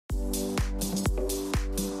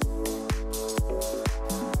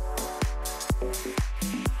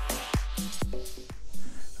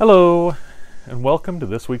Hello, and welcome to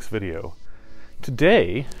this week's video.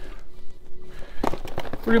 Today,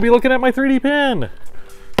 we're going to be looking at my 3D pen.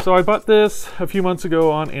 So I bought this a few months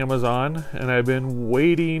ago on Amazon, and I've been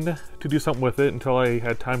waiting to do something with it until I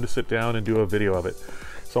had time to sit down and do a video of it.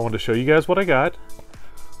 So I wanted to show you guys what I got.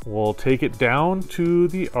 We'll take it down to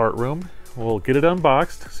the art room. We'll get it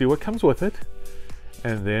unboxed, see what comes with it,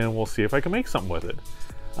 and then we'll see if I can make something with it.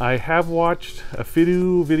 I have watched a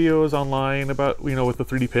few videos online about, with the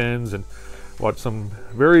 3D pens, and watched some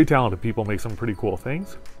very talented people make some pretty cool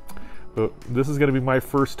things. But this is going to be my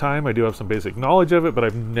first time. I do have some basic knowledge of it, but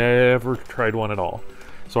I've never tried one at all.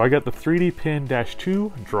 So I got the 3D Pen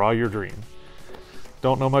 -2 Draw Your Dream.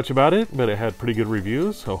 Don't know much about it, but it had pretty good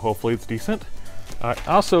reviews, so hopefully it's decent. I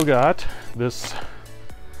also got this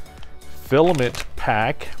filament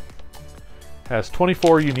pack. Has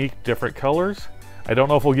 24 unique different colors. I don't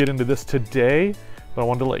know if we'll get into this today, but I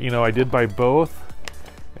wanted to let you know I did buy both,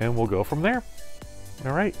 and we'll go from there.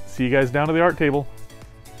 All right, see you guys down to the art table.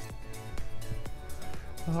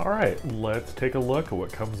 All right, let's take a look at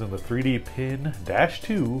what comes in the 3D Pen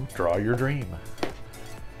 -2 Draw Your Dream.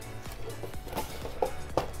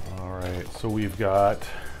 All right, so we've got,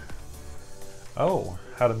 how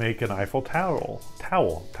to make an Eiffel tower,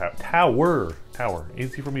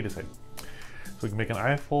 easy for me to say. So we can make an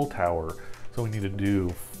Eiffel Tower. So we need to do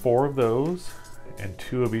 4 of those and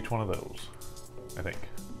 2 of each one of those, I think.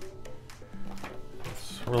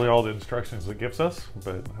 That's really all the instructions it gives us,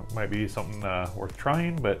 but it might be something worth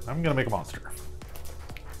trying, but I'm gonna make a monster.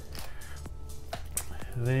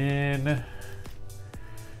 Then,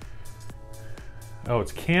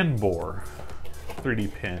 it's Canbor 3D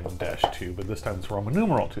Pen -2, but this time it's Roman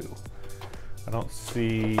numeral 2. I don't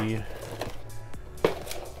see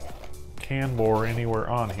Canbor anywhere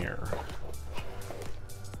on here.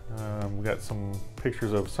 We got some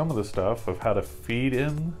pictures of some of the stuff of how to feed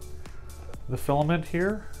in the filament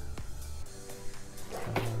here.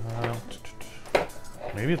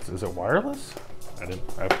 Maybe is it wireless? I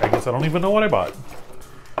guess I don't even know what I bought.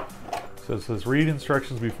 So it says read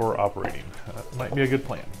instructions before operating. That might be a good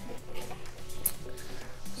plan.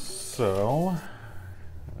 So,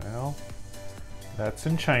 well, that's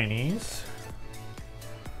in Chinese.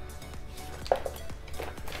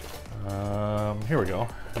 Here we go.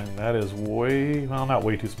 And that is not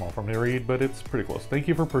way too small for me to read, but it's pretty close. Thank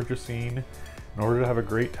you for purchasing. In order to have a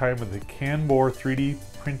great time with the Canbor 3D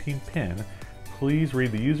printing pen, please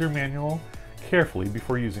read the user manual carefully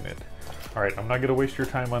before using it. All right, I'm not gonna waste your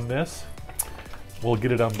time on this. We'll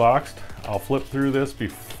get it unboxed. I'll flip through this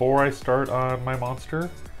before I start on my monster,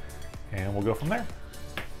 and we'll go from there.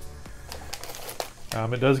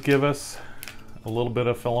 It does give us a little bit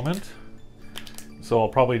of filament, so I'll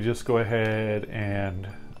probably just go ahead and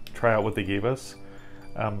try out what they gave us.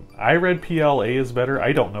 I read PLA is better.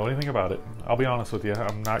 I don't know anything about it. I'll be honest with you.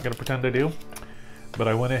 I'm not going to pretend I do. But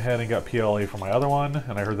I went ahead and got PLA for my other one,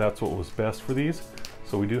 and I heard that's what was best for these.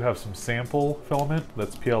 So we do have some sample filament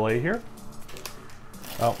that's PLA here.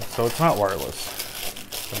 Oh, so it's not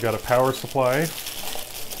wireless. I've got a power supply.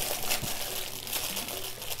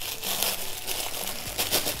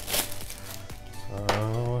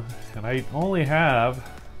 And I only have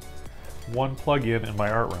one plug-in in my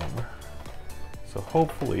art room. So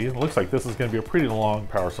hopefully, it looks like this is going to be a pretty long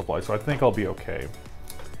power supply, so I think I'll be okay.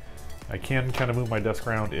 I can kind of move my desk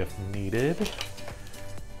around if needed.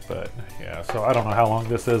 But yeah, so I don't know how long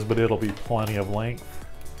this is, but it'll be plenty of length.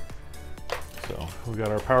 So we've got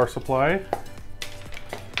our power supply.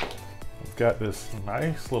 We've got this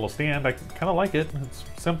nice little stand. I kind of like it. It's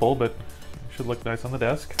simple, but it should look nice on the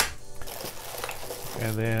desk.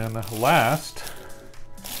 And then last,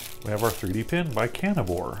 we have our 3D pen by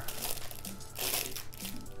Canbor.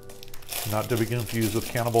 Not to be confused with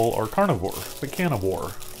cannibal or carnivore, but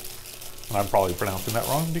Canbor. And I'm probably pronouncing that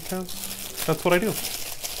wrong because that's what I do.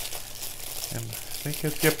 And I think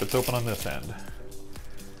it's open on this end.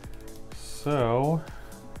 So,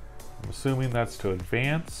 I'm assuming that's to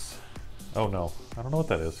advance. Oh no, I don't know what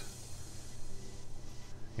that is.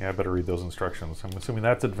 Yeah, I better read those instructions. I'm assuming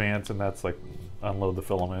that's advance, and that's like unload the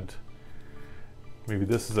filament. Maybe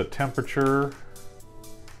this is a temperature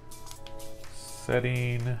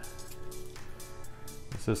setting.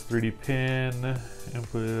 This is 3D pen,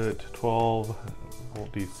 input 12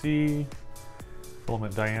 volt DC,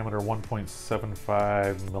 filament diameter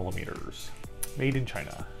 1.75 millimeters. Made in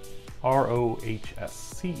China.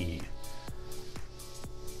 ROHSCE.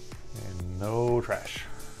 And no trash.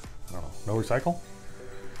 I don't know, no recycle?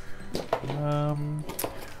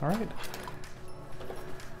 All right.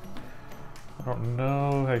 I don't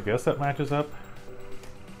know, I guess that matches up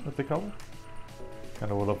with the color.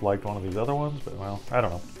 Kind of would have liked one of these other ones, but well, I don't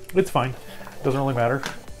know. It's fine. Doesn't really matter.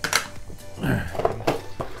 Get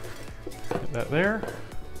that there.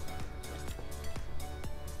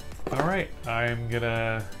 All right, I'm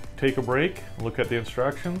gonna take a break, look at the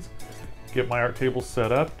instructions, get my art table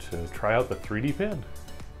set up to try out the 3D pen.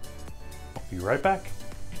 I'll be right back.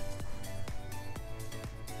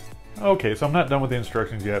 Okay, so I'm not done with the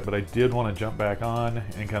instructions yet, but I did want to jump back on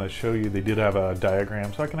and kind of show you. They did have a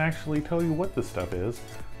diagram, so I can actually tell you what this stuff is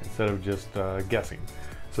instead of just guessing.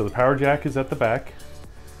 So the power jack is at the back.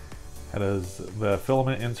 It has the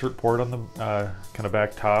filament insert port on the kind of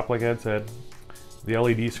back top, like I had said. The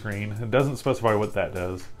LED screen, it doesn't specify what that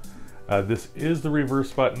does. This is the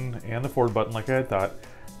reverse button and the forward button, like I had thought.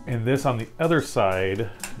 And this on the other side,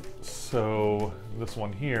 so this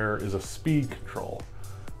one here is a speed control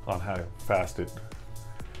on how fast it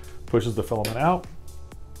pushes the filament out.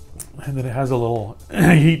 And then it has a little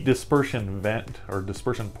heat dispersion vent or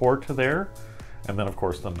dispersion port there. And then of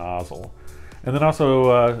course the nozzle. And then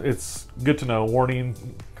also it's good to know, warning,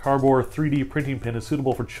 Canbor 3D printing pen is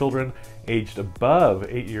suitable for children aged above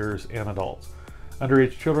 8 years and adults.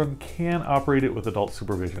 Underage children can operate it with adult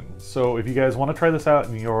supervision. So if you guys want to try this out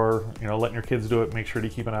and you're letting your kids do it, make sure to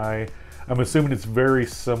keep an eye. I'm assuming it's very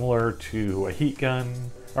similar to a heat gun,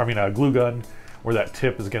 or I mean a glue gun, where that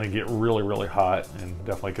tip is going to get really, really hot and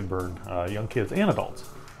definitely could burn young kids and adults.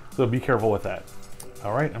 So be careful with that.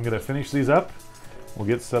 All right, I'm going to finish these up. We'll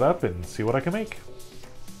get set up and see what I can make.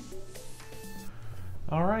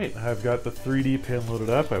 All right, I've got the 3D pen loaded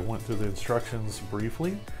up. I went through the instructions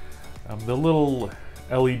briefly. The little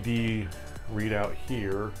LED readout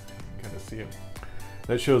here, you can kind of see it,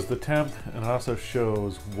 that shows the temp, and it also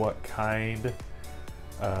shows what kind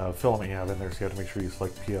of filament you have in there, so you have to make sure you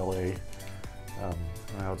select PLA.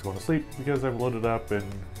 Now it's going to sleep because I've loaded up and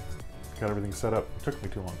got everything set up. It took me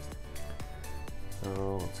too long.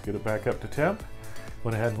 So let's get it back up to temp.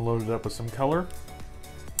 Went ahead and loaded up with some color.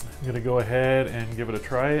 I'm going to go ahead and give it a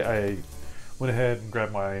try. I went ahead and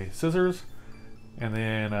grabbed my scissors and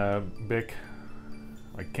then a Bic,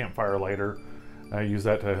 like campfire lighter. I use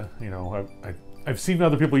that to, I've seen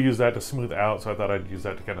other people use that to smooth out, so I thought I'd use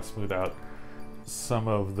that to kind of smooth out some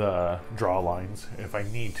of the draw lines if I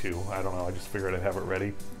need to. I don't know, I just figured I'd have it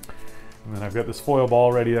ready. And then I've got this foil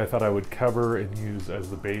ball ready I thought I would cover and use as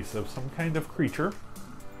the base of some kind of creature.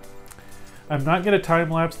 I'm not going to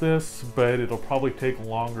time-lapse this, but it'll probably take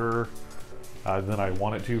longer than I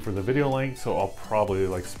want it to for the video length, so I'll probably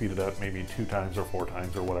like speed it up maybe 2 times or 4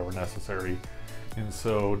 times or whatever necessary. And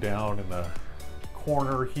so down in the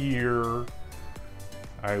corner here,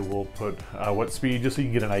 I will put what speed, just so you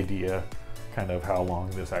can get an idea kind of how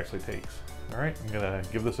long this actually takes. All right, I'm gonna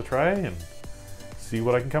give this a try and see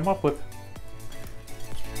what I can come up with.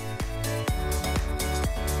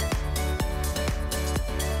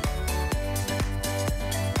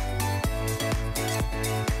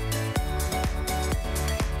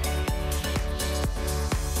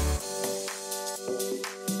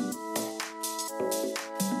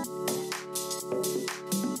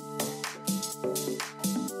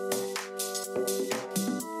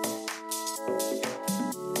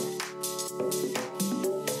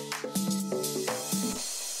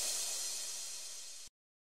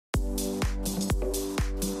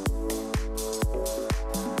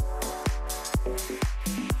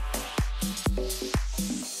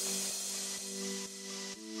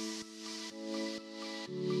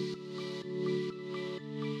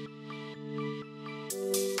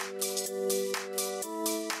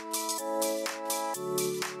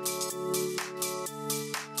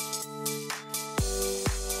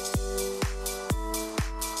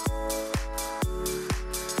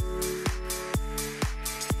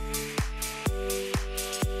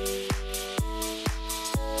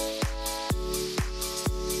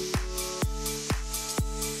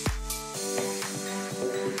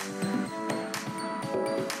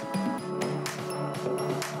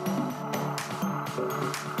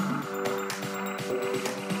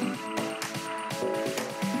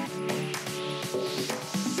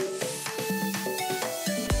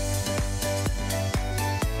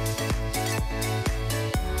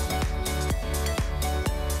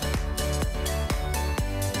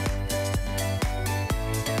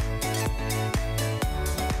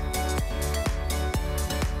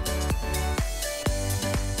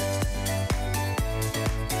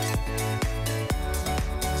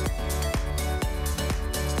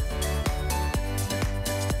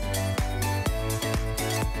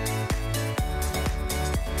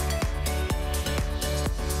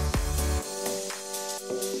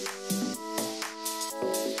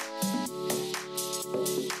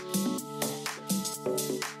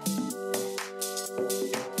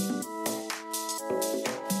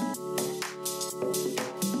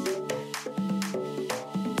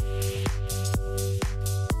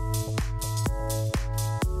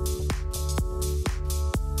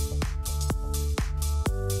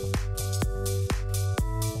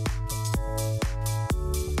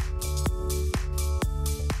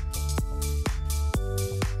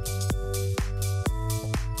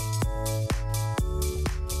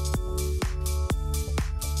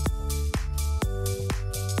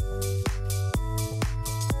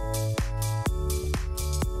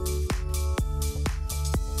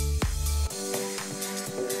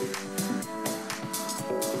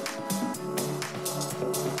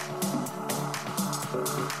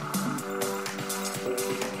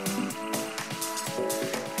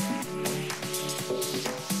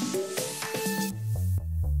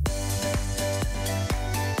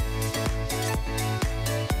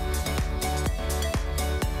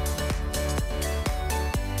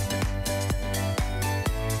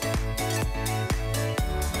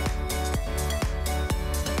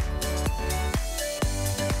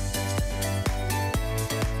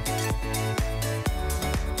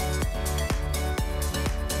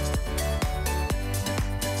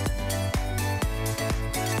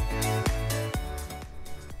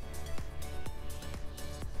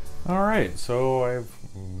 Alright, so I've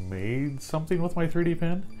made something with my 3D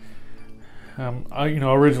pen.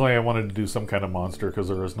 Originally I wanted to do some kind of monster because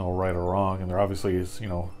there is no right or wrong, and there obviously is,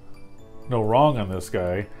 no wrong on this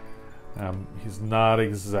guy. He's not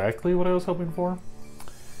exactly what I was hoping for.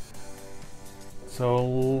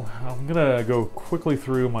 So I'm gonna go quickly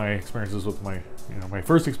through my experiences with my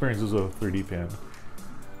first experiences with a 3D pen.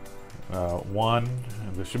 One,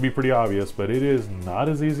 and this should be pretty obvious, but it is not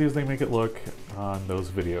as easy as they make it look on those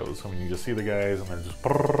videos. I mean, you just see the guys and they're just, I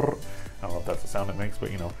don't know if that's the sound it makes, but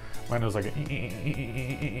mine was like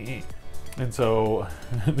a, and so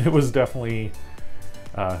it was definitely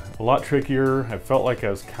a lot trickier. I felt like I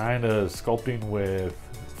was kind of sculpting with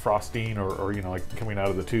frosting or like coming out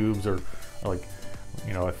of the tubes or like,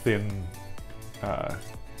 a thin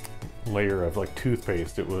layer of like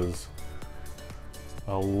toothpaste. It was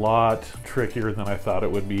a lot trickier than I thought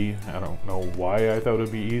it would be. I don't know why I thought it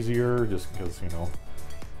would be easier, just because, it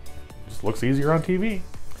just looks easier on TV.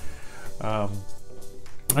 I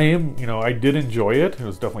did enjoy it. It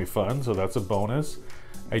was definitely fun, so that's a bonus.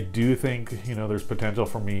 I do think, there's potential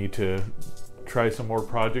for me to try some more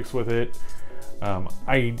projects with it.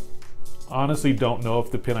 I honestly don't know if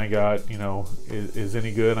the pin I got, is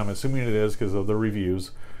any good. I'm assuming it is because of the reviews.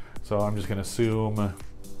 So I'm just gonna assume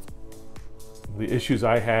the issues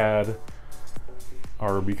I had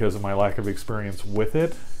are because of my lack of experience with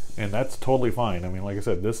it, and that's totally fine. I mean, like I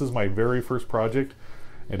said, this is my very first project.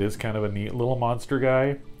 It is kind of a neat little monster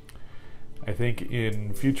guy. I think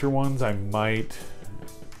in future ones I might,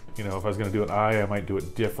 if I was going to do an eye, I might do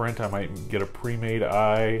it different. I might get a pre-made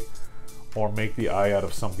eye or make the eye out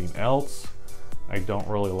of something else. I don't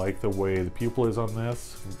really like the way the pupil is on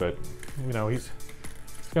this, but he's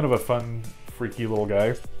kind of a fun, freaky little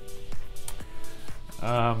guy.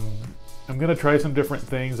 I'm gonna try some different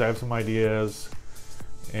things. I have some ideas,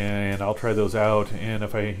 and I'll try those out. And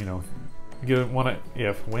if I, we'll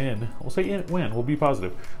be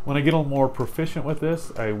positive. When I get a little more proficient with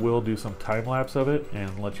this, I will do some time lapse of it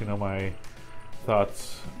and let you know my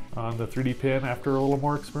thoughts on the 3D pen after a little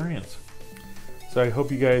more experience. So I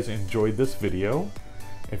hope you guys enjoyed this video.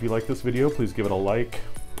 If you like this video, please give it a like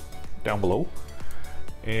down below.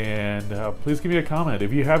 And please give me a comment.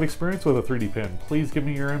 If you have experience with a 3D pen, please give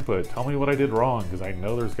me your input. Tell me what I did wrong, because I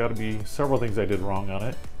know there's got to be several things I did wrong on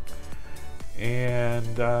it.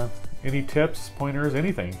 And any tips, pointers,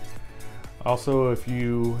 anything. Also, if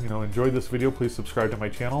you enjoyed this video, please subscribe to my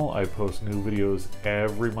channel. I post new videos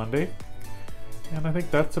every Monday. And I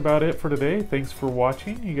think that's about it for today. Thanks for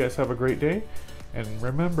watching. You guys have a great day. And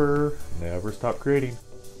remember, never stop creating.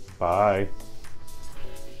 Bye.